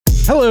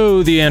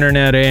Hello, the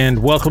internet,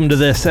 and welcome to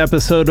this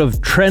episode of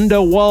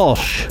Trenda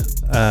Walsh.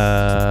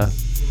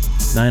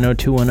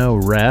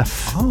 90210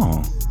 ref.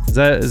 Oh.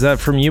 Is that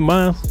from you,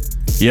 Miles?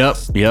 Yep.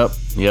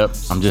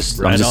 I'm just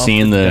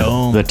seeing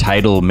the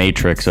title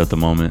matrix at the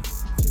moment.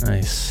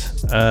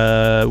 Nice.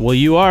 Well,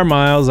 you are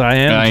Miles. I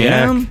am Jack.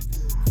 Am?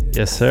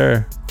 Yes,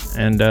 sir.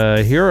 And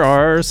here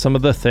are some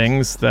of the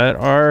things that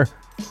are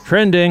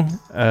trending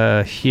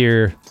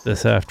here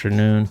this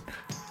afternoon.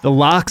 The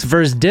Locks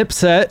vs.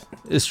 Dipset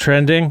is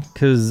trending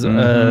because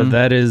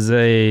that is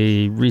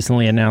a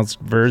recently announced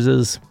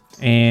versus,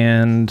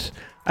 and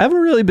I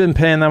haven't really been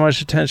paying that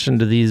much attention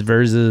to these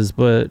verses,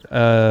 but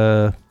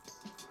I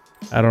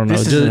don't know.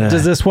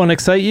 Does this one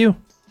excite you?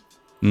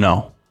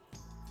 No.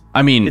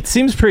 I mean, it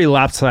seems pretty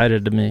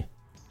lopsided to me.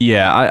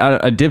 Yeah,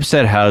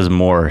 Dipset has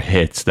more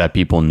hits that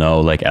people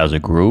know, like, as a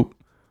group.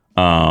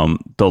 The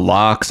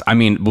Locks, I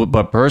mean,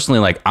 but personally,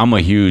 like, I'm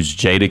a huge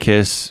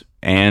Jadakiss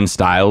and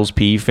Styles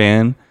P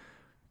fan.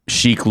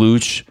 Chic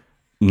Luch,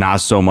 not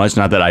so much.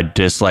 Not that I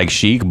dislike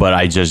Chic, but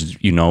I just,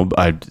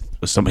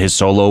 his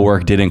solo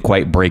work didn't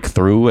quite break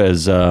through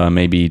as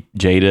maybe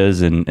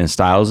Jada's and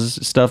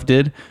Styles' stuff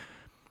did.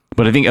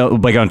 But I think,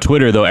 like, on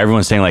Twitter, though,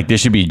 everyone's saying, like,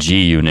 this should be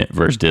G Unit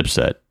versus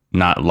Dipset,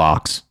 not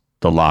Locks.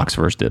 The Locks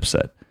versus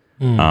Dipset.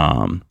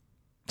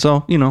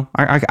 So,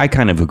 I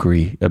kind of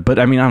agree. But,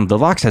 I mean, the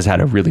Locks has had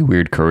a really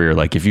weird career.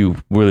 Like, if you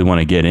really want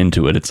to get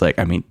into it, it's like,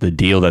 I mean, the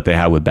deal that they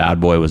had with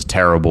Bad Boy was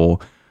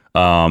terrible.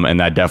 And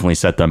that definitely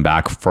set them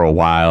back for a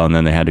while. And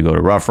then they had to go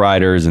to Rough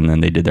Riders, and then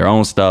they did their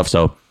own stuff.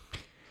 So,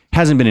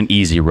 hasn't been an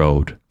easy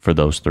road for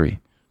those three.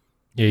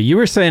 Yeah, you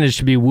were saying it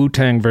should be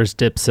Wu-Tang versus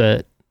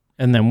Dipset.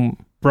 And then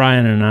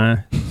Brian and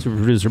I, super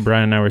producer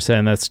Brian and I, were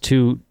saying that's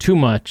too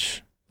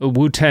much.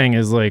 Wu-Tang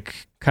is,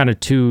 like, kind of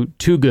too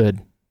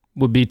good.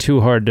 Would be too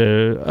hard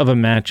of a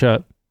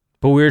matchup.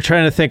 But we were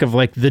trying to think of,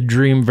 like, the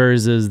dream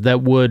verses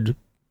that would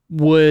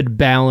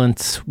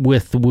balance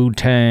with the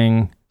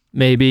Wu-Tang.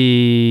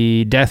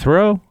 Maybe Death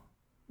Row,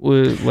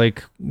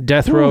 like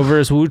Death Row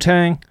versus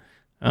Wu-Tang.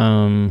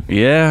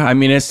 Yeah, I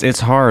mean, it's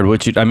hard.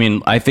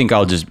 I think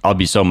I'll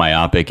be so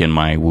myopic in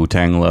my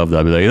Wu-Tang love that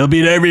I'll be like, they'll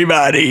beat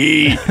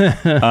everybody.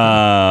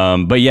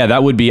 But yeah,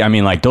 that would be, I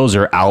mean, like, those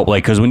are out,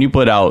 like, because when you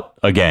put out,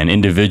 again,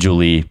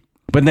 individually,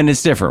 but then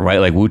it's different, right?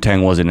 Like,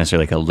 Wu-Tang wasn't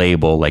necessarily like a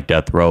label like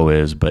Death Row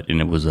is, and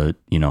it was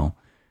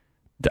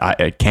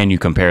can you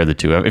compare the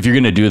two? If you're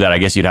going to do that, I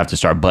guess you'd have to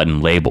start putting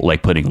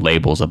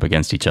labels up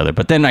against each other.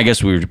 But then I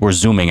guess we're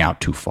zooming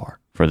out too far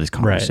for this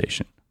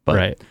conversation.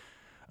 Right.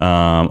 But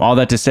all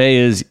that to say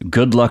is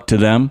good luck to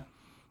them.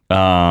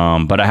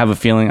 But I have a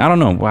feeling, I don't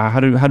know, how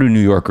do New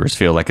Yorkers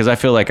feel like? Because I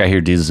feel like I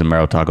hear Jesus and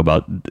Mero talk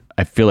about,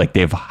 I feel like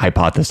they've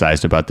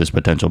hypothesized about this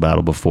potential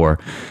battle before.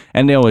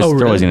 And they're always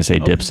going to say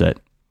Dipset.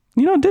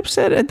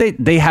 Dipset,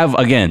 they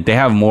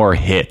have more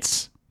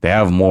hits. They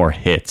have more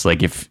hits.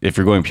 Like, if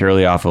you're going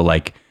purely off of,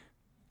 like,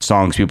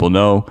 songs people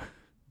know,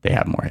 they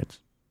have more hits.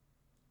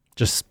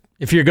 Just,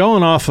 if you're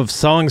going off of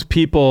songs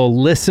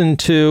people listen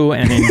to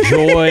and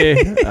enjoy,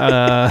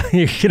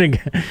 you're gonna.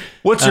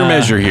 What's your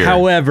measure here?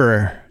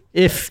 However,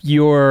 if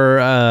you're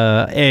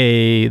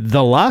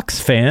the Locks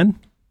fan,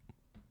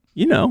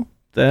 then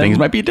things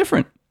might be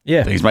different.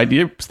 Yeah, things might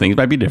be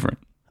different.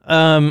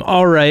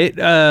 All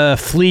right.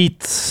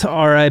 Fleet's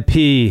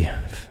R.I.P.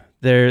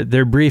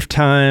 Their brief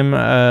time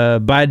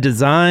by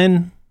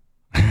design,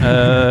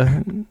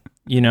 in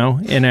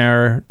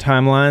our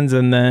timelines,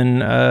 and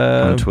then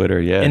on Twitter,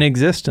 in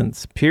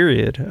existence,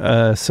 period.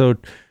 So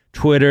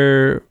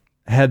Twitter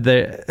had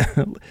it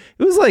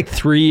was like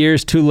 3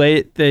 years too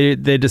late. They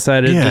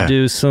decided to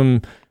do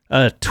some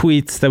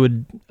tweets that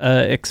would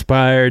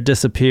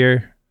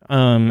disappear,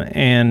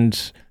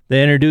 and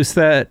they introduced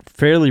that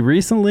fairly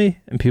recently,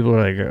 and people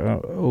are like,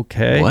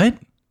 okay. What?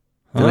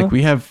 Huh? Like,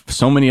 we have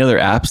so many other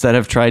apps that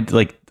have tried,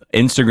 like,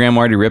 Instagram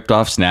already ripped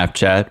off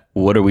Snapchat.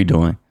 What are we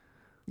doing?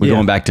 We're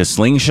going back to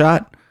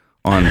Slingshot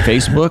on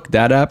Facebook,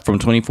 that app from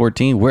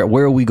 2014.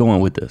 Where are we going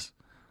with this?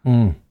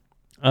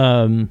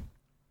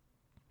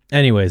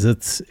 Anyways,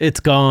 it's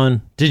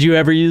gone. Did you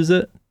ever use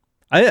it?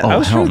 I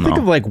was trying to think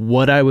of, like,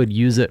 what I would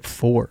use it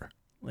for.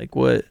 Like,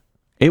 what?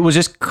 It was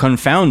just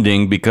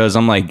confounding because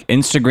I'm like,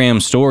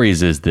 Instagram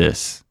stories is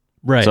this.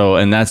 Right. So,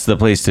 and that's the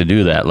place to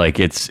do that. Like,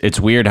 it's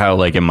weird how,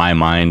 like, in my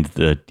mind,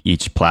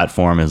 each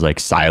platform is, like,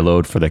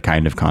 siloed for the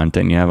kind of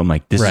content you have. I'm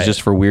like, this is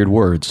just for weird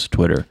words,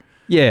 Twitter.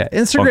 Yeah,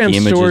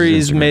 Instagram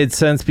stories made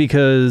sense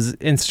because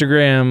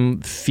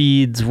Instagram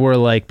feeds were,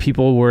 like,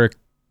 people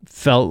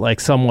felt like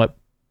somewhat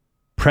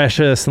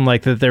precious, and,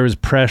 like, that there was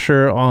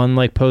pressure on,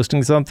 like,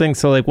 posting something.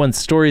 So, like, when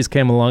stories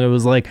came along, it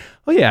was like,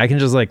 oh yeah, I can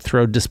just, like,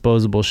 throw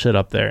disposable shit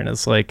up there, and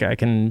it's like I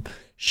can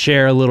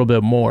share a little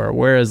bit more.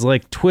 Whereas,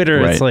 like,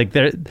 Twitter, it's like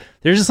there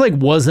just, like,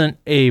 wasn't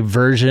a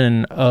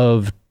version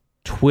of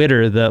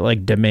Twitter that,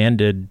 like,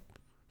 demanded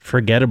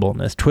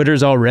forgettableness.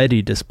 Twitter's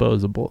already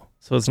disposable,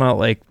 so it's not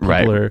like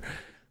people are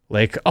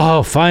like,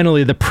 oh,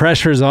 finally the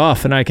pressure's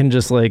off and I can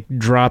just, like,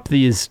 drop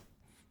these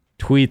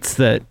tweets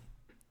that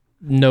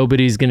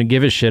nobody's going to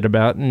give a shit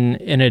about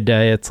in a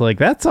day. It's like,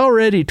 that's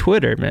already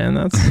Twitter, man.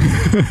 That's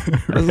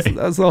Right.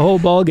 that's the whole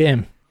ball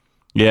game.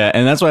 Yeah,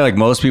 and that's why like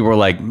most people are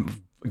like,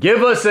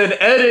 give us an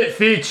edit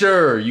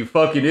feature, you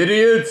fucking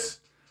idiots.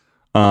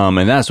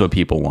 And that's what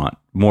people want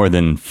more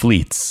than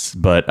fleets.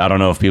 But I don't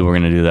know if people are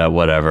going to do that.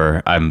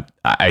 Whatever.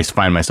 I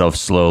find myself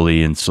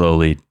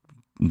slowly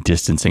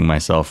distancing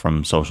myself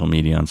from social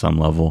media on some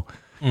level,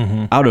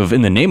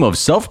 in the name of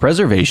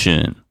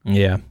self-preservation.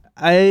 Yeah.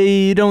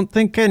 I don't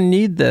think I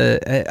need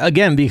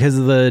again, because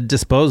of the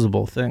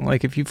disposable thing.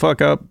 Like if you fuck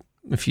up,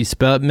 if you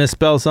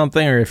misspell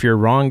something, or if you're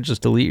wrong,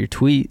 just delete your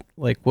tweet.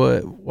 Like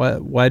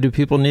why do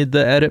people need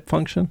the edit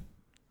function?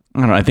 I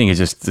don't know. I think it's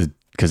just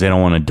because they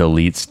don't want to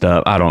delete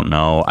stuff. I don't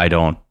know.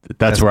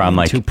 That's where I'm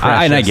like,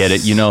 and I get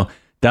it. You know,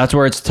 that's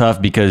where it's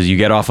tough because you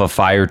get off a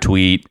fire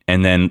tweet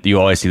and then you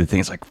always see the thing.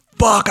 It's like,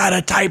 fuck, I had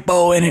a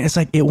typo in it. It's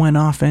like, it went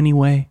off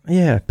anyway.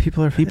 Yeah.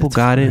 People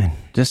got it.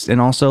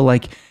 And also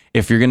like,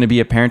 if you're going to be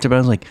a parent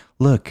about it, like,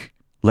 look,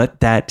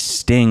 let that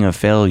sting of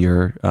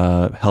failure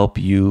help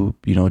you,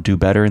 do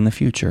better in the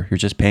future. You're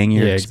just paying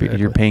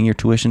you're paying your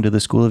tuition to the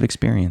school of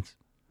experience.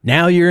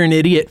 Now you're an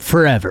idiot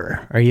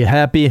forever. Are you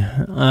happy?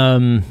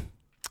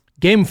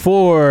 Game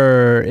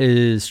 4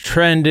 is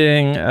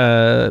trending.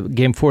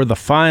 Game 4 of the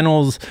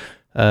finals.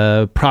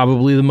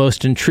 Probably the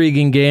most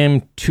intriguing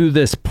game to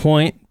this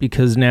point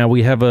because now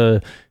we have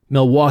a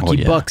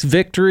Milwaukee Bucks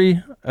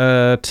victory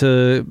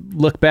to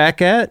look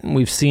back at, and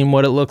we've seen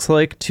what it looks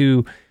like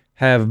to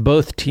have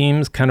both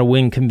teams kind of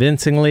win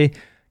convincingly.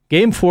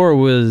 Game 4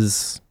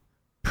 was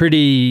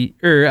Game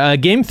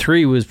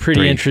 3 was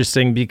pretty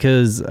interesting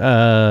because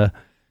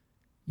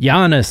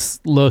Giannis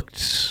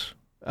looked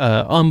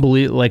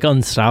unbelievable, like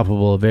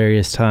unstoppable at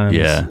various times.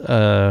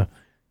 Yeah.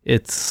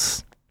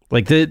 It's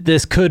like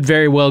this could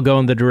very well go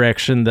in the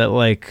direction that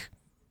like,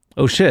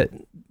 oh shit,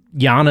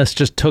 Giannis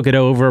just took it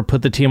over,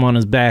 put the team on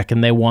his back,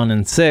 and they won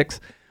in 6.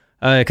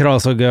 It could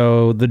also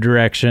go the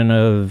direction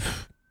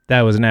of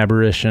that was an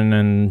aberration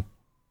and,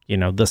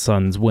 the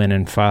Suns win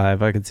in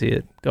 5. I could see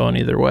it going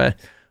either way.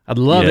 I'd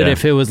love it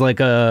if it was like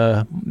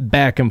a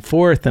back and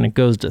forth and it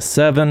goes to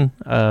 7.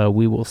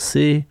 We will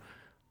see.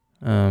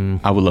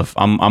 I would love.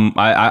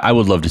 I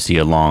would love to see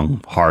a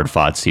long,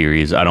 hard-fought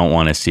series. I don't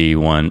want to see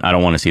one. I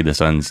don't want to see the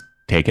Suns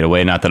take it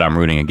away. Not that I'm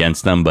rooting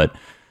against them, but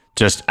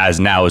just as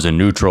a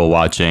neutral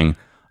watching,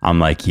 I'm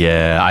like,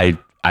 I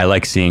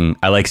like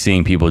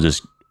seeing people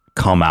just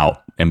come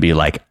out and be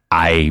like,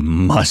 I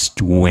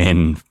must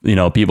win.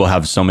 People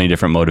have so many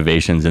different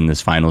motivations in this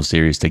final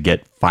series to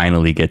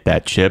finally get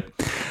that chip.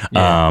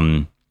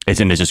 Yeah. It's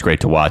just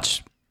great to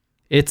watch.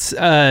 It's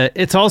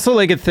also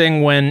like a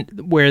thing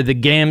where the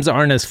games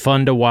aren't as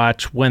fun to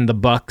watch when the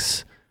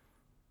Bucks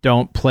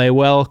don't play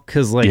well,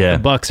 because the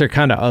Bucks are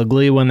kind of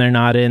ugly when they're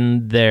not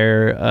in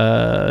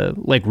their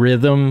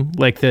rhythm.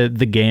 Like the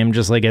game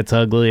just like gets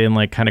ugly and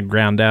like kind of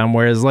ground down.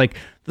 Whereas like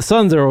the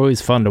Suns are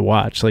always fun to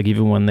watch. Like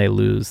even when they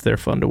lose, they're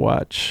fun to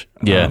watch.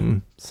 Yeah.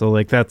 So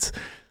like that's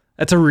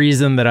a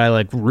reason that I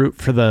like root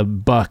for the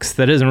Bucks.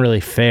 That isn't really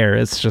fair.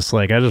 It's just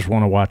like I just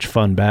want to watch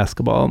fun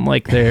basketball. And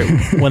like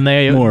when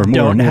they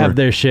don't have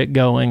their shit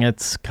going,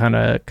 it's kind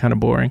of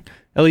boring.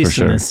 At least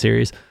in this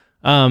series.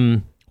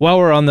 While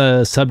we're on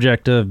the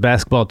subject of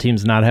basketball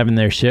teams not having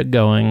their shit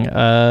going,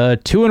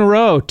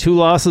 2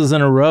 losses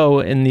in a row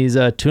in these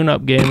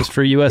tune-up games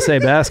for USA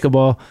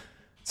basketball.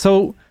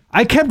 So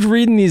I kept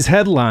reading these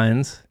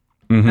headlines,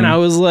 and I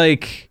was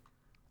like,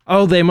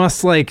 oh, they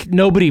must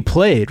nobody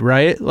played,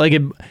 right? Like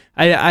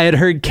I had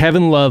heard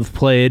Kevin Love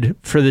played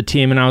for the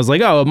team, and I was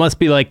like, oh, it must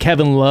be like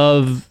Kevin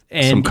Love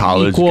and some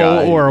college equal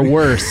guy or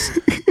worse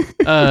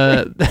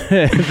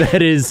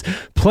that is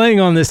playing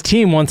on this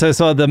team once I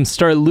saw them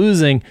start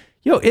losing.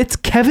 Yo, it's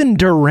Kevin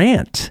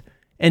Durant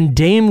and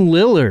Dame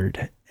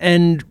Lillard,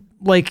 and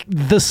like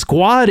the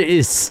squad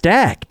is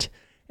stacked,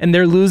 and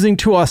they're losing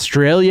to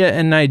Australia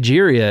and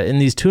Nigeria in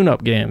these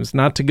tune-up games.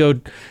 Not to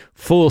go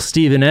full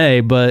Stephen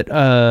A, but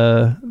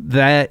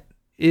that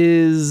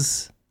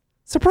is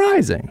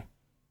surprising.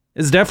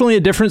 It's definitely a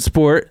different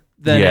sport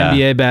than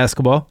NBA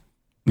basketball.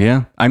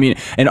 Yeah, I mean,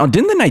 and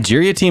didn't the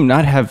Nigeria team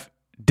not have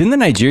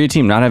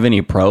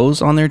any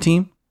pros on their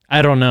team?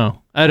 I don't know.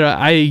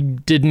 I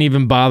didn't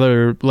even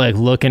bother like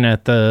looking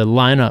at the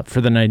lineup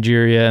for the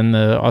Nigeria and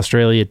the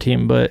Australia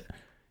team, but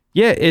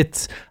yeah,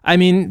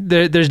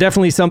 there's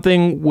definitely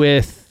something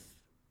with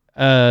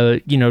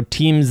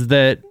teams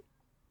that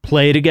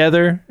play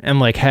together and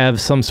like have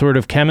some sort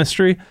of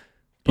chemistry,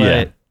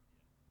 but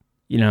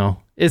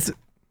it's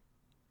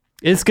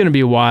going to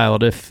be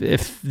wild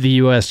if the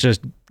US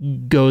just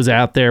goes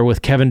out there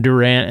with Kevin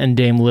Durant and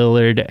Dame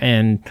Lillard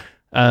and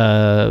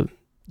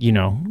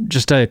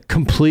just a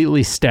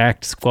completely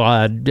stacked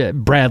squad,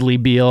 Bradley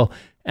Beal,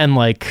 and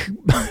like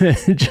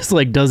just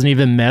like doesn't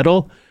even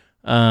medal.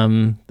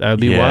 That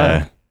would be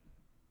wild.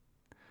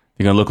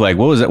 You're gonna look like,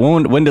 what was that?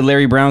 When did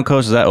Larry Brown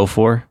coach? Was that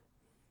 2004?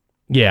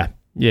 Yeah.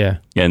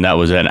 And that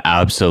was an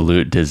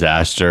absolute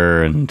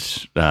disaster and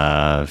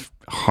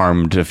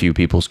harmed a few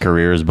people's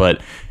careers.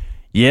 But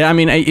yeah, I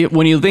mean,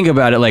 when you think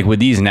about it, like with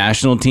these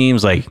national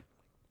teams, like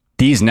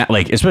these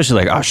like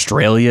especially like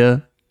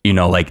Australia, you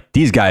know, like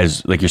these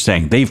guys, like you're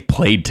saying, they've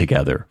played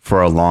together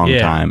for a long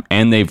time,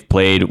 and they've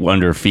played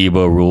under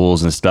FIBA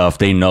rules and stuff.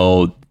 They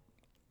know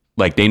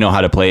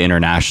how to play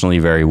internationally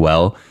very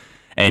well.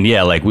 And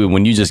yeah, like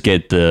when you just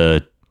get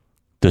the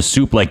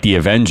soup, like the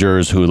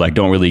Avengers, who like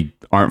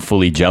aren't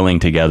fully gelling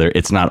together,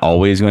 it's not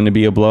always going to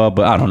be a blow up.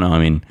 But I don't know. I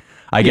mean,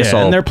 I guess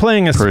I'll and they're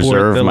playing a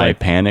preserve sport my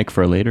panic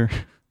for later.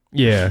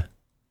 Yeah.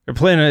 They're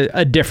playing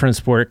a different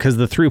sport because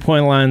the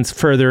 3-point line's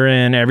further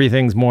in,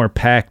 everything's more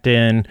packed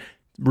in,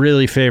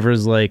 really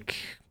favors like,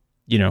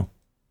 you know,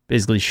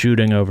 basically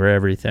shooting over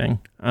everything.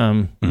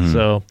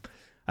 So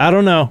I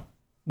don't know.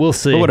 We'll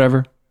see. But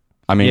whatever.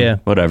 I mean,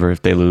 whatever.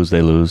 If they lose,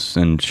 they lose,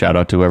 and shout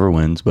out to whoever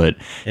wins. But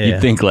you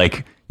think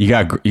like you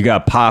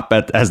got Pop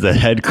as the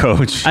head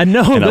coach. I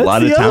know, and a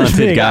lot of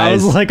talented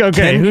guys. I was like,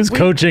 okay, who's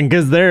coaching?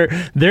 Because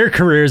their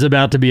career is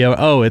about to be.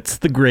 It's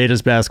the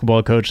greatest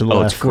basketball coach of the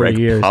last 40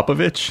 years.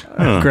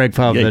 Popovich? Greg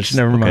Popovich. Yikes.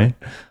 Never mind.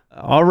 Okay.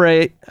 All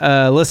right,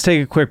 let's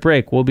take a quick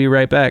break. We'll be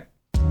right back.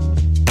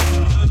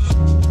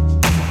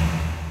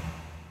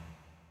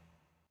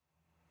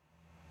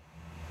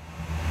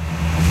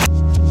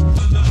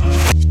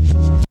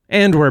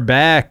 And we're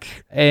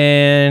back.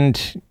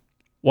 And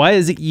why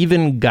is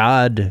even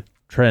God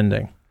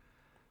trending?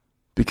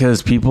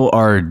 Because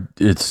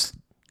it's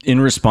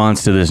in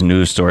response to this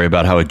news story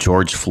about how a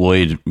George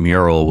Floyd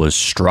mural was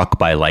struck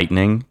by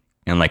lightning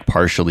and like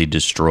partially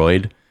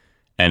destroyed.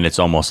 And it's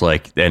almost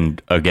like,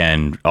 and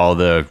again, all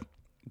the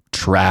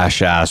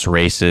trash ass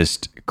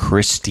racist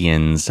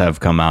Christians have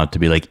come out to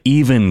be like,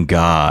 even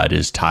God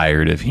is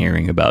tired of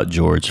hearing about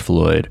George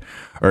Floyd.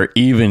 Or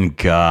even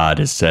God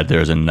has said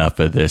there's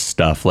enough of this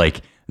stuff. Like,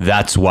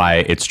 that's why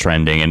it's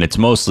trending. And it's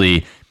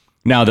mostly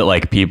now that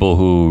like people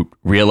who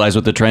realize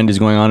what the trend is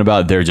going on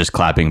about, they're just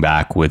clapping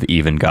back with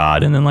even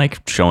God, and then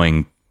like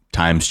showing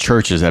times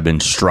churches have been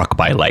struck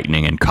by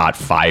lightning and caught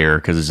fire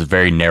because it's a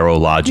very narrow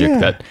logic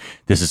that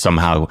this is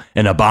somehow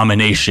an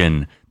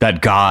abomination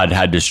that God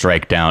had to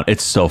strike down.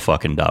 It's so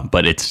fucking dumb.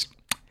 But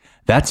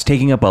that's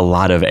taking up a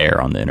lot of air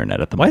on the internet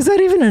at the moment. Why is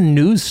that even a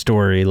news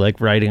story, like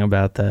writing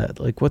about that?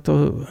 Like what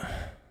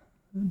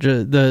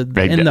in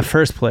the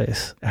first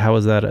place, how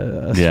is that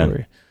a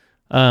story?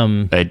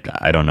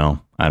 I don't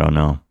know.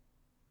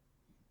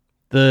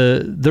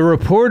 The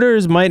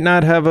reporters might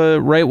not have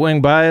a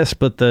right-wing bias,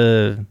 but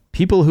the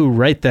people who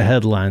write the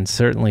headlines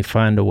certainly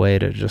find a way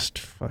to just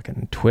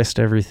fucking twist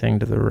everything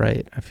to the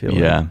right, I feel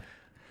like.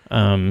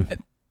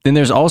 Then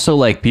there's also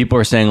like people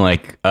are saying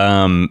like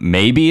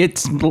maybe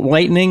it's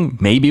lightning,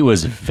 maybe it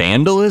was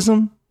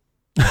vandalism.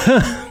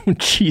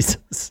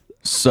 Jesus.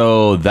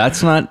 So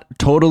that's not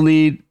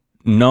totally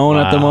known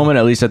at the moment,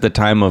 at least at the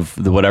time of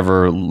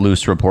whatever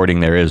loose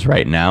reporting there is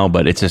right now.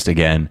 But it's just,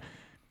 again,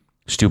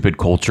 stupid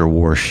culture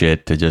war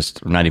shit to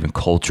just, not even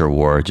culture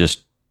war,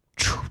 just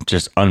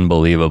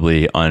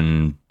unbelievably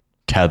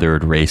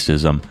untethered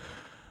racism.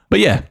 But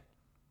yeah,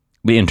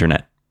 the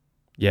internet.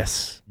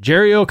 Yes.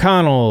 Jerry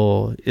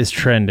O'Connell is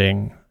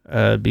trending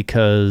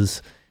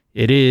because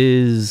it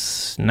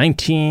is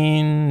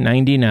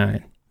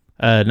 1999.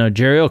 No,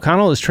 Jerry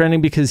O'Connell is trending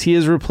because he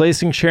is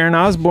replacing Sharon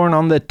Osbourne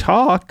on The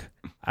Talk.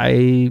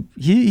 He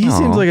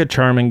seems like a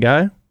charming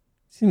guy.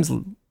 Seems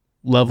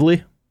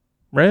lovely,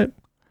 right?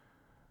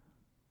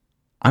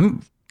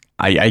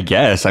 I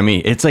guess. I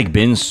mean, it's like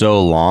been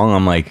so long.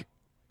 I'm like,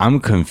 I'm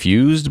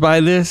confused by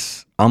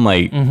this. I'm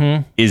like,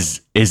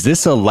 is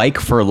this a like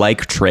for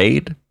like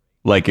trade?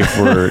 Like if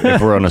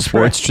we're on a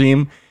sports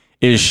team,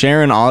 is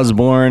Sharon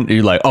Osbourne?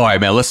 You're like, all right,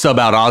 man, let's sub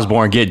out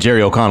Osbourne, get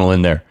Jerry O'Connell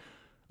in there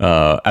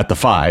at the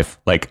 5.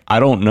 Like, I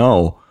don't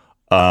know.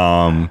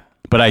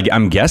 But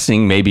I'm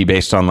guessing maybe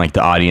based on like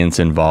the audience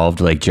involved,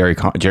 like Jerry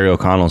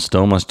O'Connell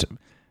still must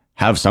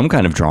have some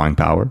kind of drawing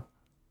power.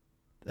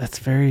 That's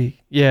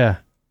very,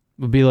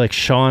 would be like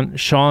Sean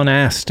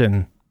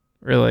Astin,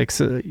 or like,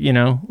 you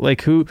know,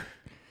 like who?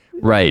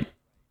 Right.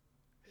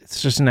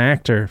 It's just an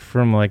actor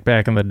from like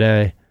back in the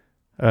day.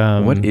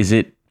 What is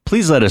it?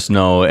 Please let us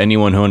know.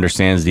 Anyone who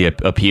understands the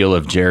appeal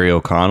of Jerry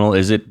O'Connell,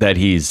 is it that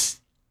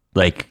he's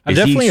like? I've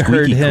definitely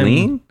heard him.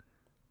 Clean?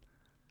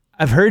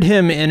 I've heard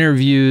him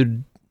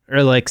interviewed.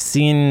 Or like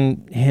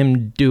seen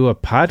him do a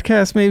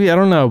podcast, maybe, I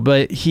don't know,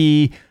 but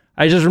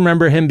I just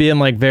remember him being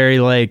like very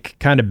like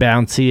kind of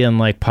bouncy and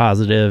like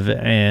positive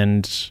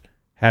and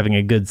having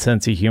a good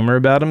sense of humor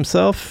about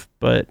himself.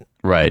 But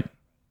right,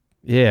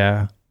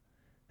 yeah,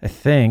 I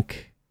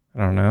think, I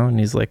don't know. And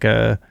he's like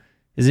isn't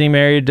he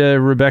married to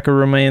Rebecca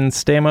Romaine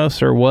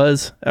Stamos, or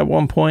was at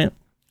one point?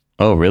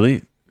 Oh,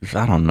 really?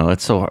 I don't know.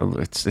 It's so hard.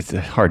 It's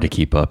hard to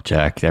keep up,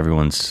 Jack.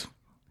 Everyone's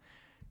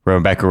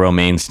Rebecca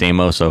Romaine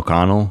Stamos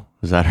O'Connell.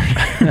 Is that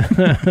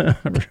her?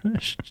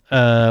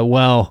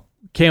 Well,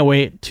 can't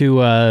wait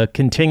to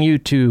continue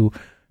to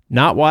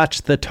not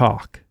watch The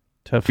Talk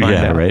to find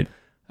out. Right.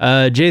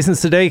 Jason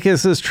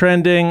Sudeikis is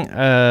trending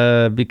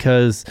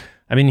because,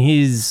 I mean,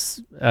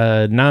 he's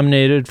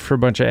nominated for a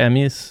bunch of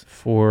Emmys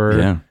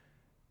for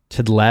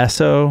Ted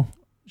Lasso,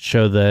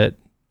 show that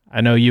I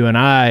know you and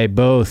I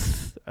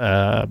both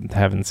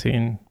haven't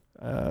seen.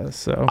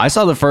 So I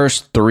saw the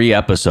first 3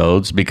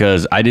 episodes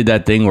because I did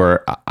that thing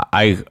where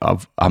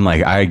I'm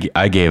like,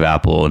 I gave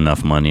Apple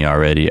enough money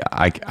already.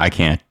 I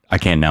can't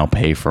now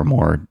pay for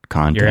more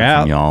content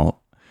from y'all.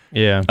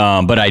 Yeah.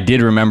 But I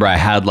did remember I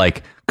had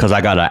like, cause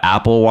I got an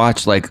Apple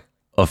Watch like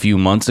a few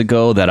months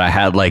ago that I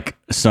had like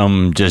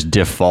some just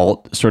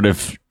default sort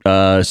of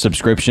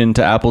subscription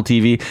to Apple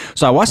TV.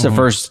 So I watched the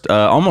first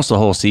almost the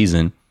whole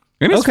season.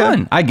 And it's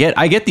fun. I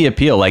get the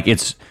appeal. Like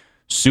it's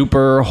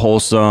super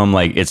wholesome.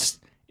 Like it's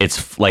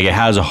like it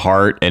has a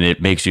heart and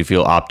it makes you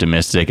feel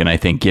optimistic. And I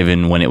think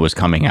given when it was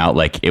coming out,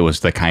 like it was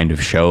the kind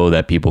of show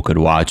that people could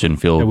watch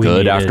and feel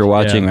good after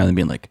watching, rather than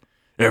being like,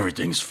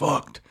 everything's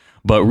fucked.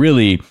 But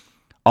really,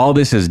 all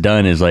this has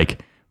done is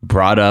like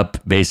brought up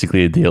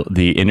basically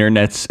the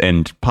internet's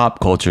and pop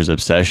culture's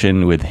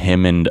obsession with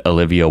him and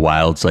Olivia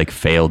Wilde's like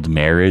failed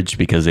marriage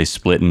because they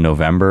split in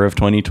November of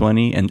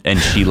 2020 and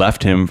she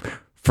left him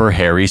for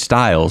Harry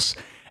Styles.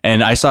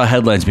 And I saw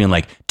headlines being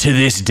like, to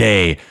this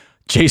day,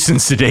 Jason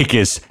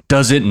Sudeikis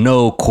doesn't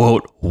know,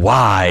 quote,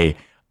 why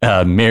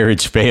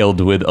marriage failed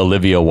with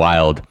Olivia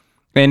Wilde.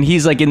 And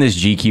he's like in this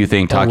GQ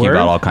thing talking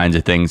about all kinds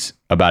of things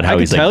about how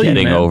he's like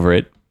getting over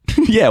it.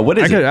 Yeah, what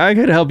is it? I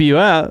could help you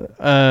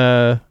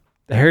out.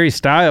 Harry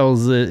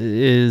Styles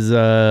is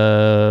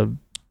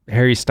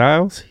Harry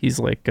Styles. He's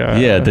like do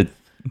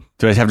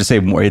I have to say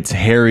more? It's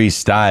Harry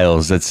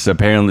Styles. That's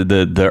apparently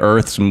the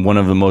Earth's one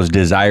of the most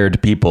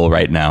desired people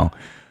right now.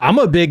 I'm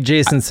a big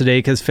Jason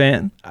Sudeikis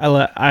fan.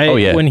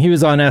 When he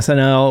was on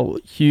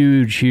SNL,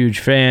 huge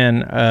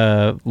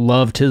fan.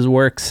 Loved his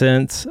work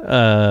since.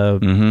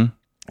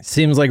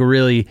 Seems like a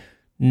really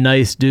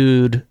nice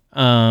dude.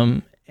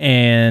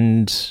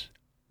 And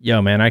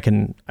yo, man, I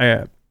can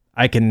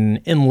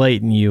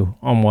enlighten you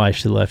on why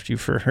she left you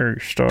for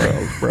Harry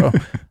Styles, bro.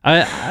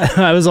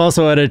 I was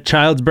also at a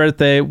child's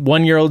birthday,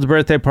 1-year-old's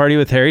birthday party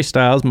with Harry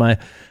Styles.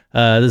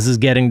 This is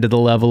getting to the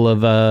level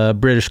of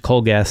British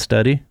coal gas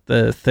study,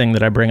 the thing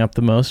that I bring up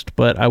the most.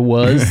 But I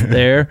was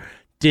there,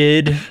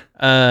 did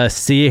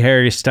see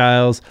Harry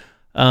Styles,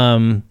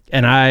 and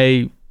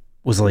I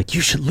was like, "You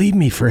should leave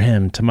me for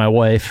him." To my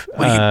wife,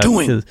 what are you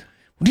doing?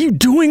 What are you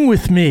doing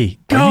with me?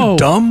 Go. Are you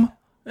dumb?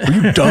 Are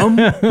you dumb?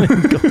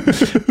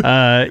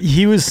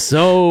 He was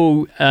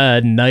so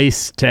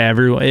nice to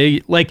everyone.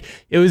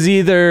 It was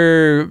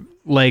either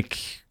like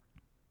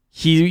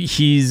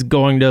he's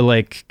going to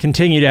like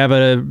continue to have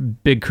a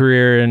big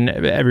career and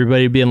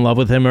everybody be in love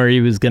with him, or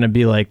he was going to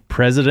be like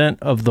president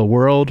of the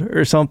world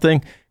or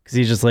something, because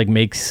he just like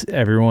makes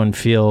everyone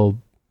feel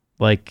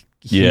like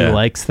he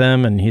likes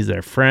them and he's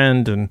their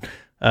friend. And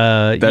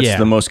that's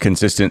the most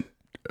consistent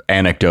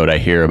anecdote I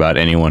hear about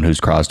anyone who's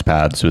crossed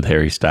paths with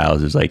Harry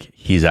Styles is like,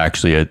 he's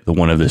actually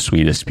one of the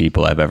sweetest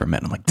people I've ever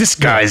met. I'm like, this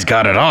guy's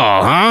got it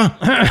all,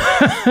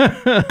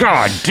 huh?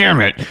 God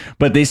damn it.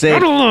 But they say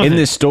in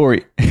this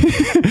story,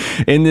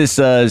 in this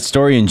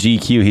story in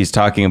GQ, he's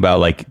talking about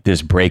like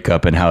this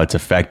breakup and how it's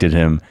affected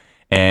him.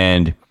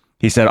 And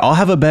he said, I'll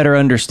have a better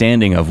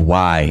understanding of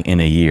why in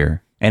a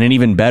year, and an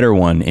even better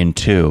one in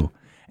 2,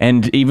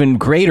 and even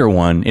greater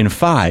one in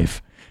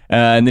 5.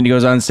 And then he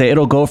goes on to say,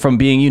 it'll go from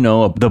being,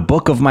 the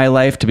book of my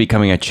life to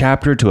becoming a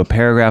chapter, to a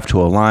paragraph,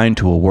 to a line,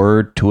 to a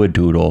word, to a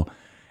doodle.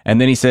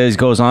 And then he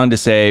goes on to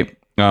say,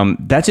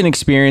 that's an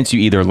experience you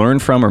either learn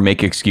from or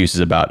make excuses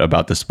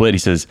about the split. He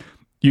says,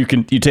 you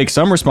take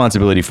some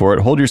responsibility for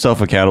it, hold yourself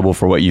accountable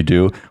for what you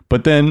do,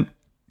 but then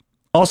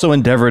also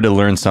endeavor to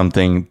learn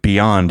something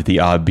beyond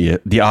the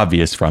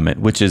obvious from it,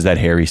 which is that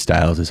Harry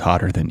Styles is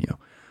hotter than you.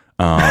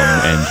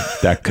 And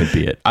that could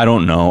be it. I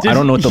don't know. I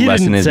don't know what the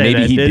lesson is.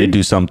 Maybe he did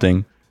do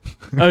something.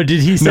 Oh,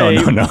 did he say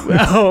no?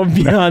 Oh,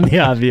 beyond the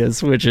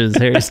obvious, which is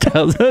Harry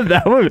Styles.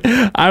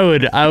 I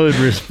would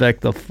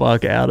respect the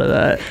fuck out of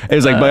that. It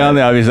was like beyond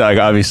the obvious. Like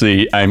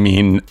obviously, I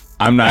mean,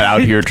 I'm not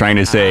out here trying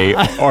to say,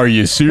 "Are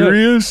you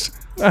serious?"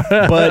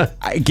 But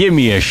give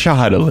me a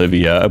shot,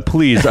 Olivia,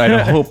 please. I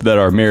hope that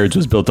our marriage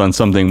was built on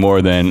something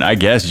more than, I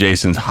guess,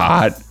 Jason's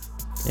hot.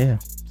 Yeah.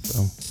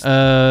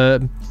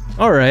 So,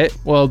 all right.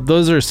 Well,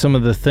 those are some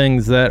of the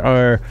things that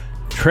are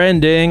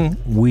trending.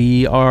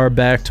 We are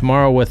back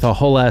tomorrow with a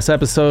whole ass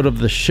episode of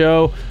the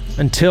show.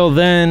 Until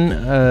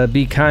then,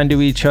 be kind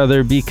to each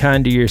other, be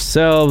kind to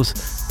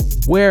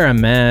yourselves, wear a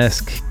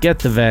mask, get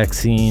the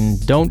vaccine,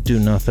 don't do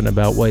nothing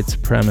about white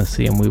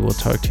supremacy, and we will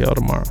talk to y'all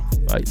tomorrow.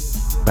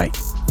 Bye.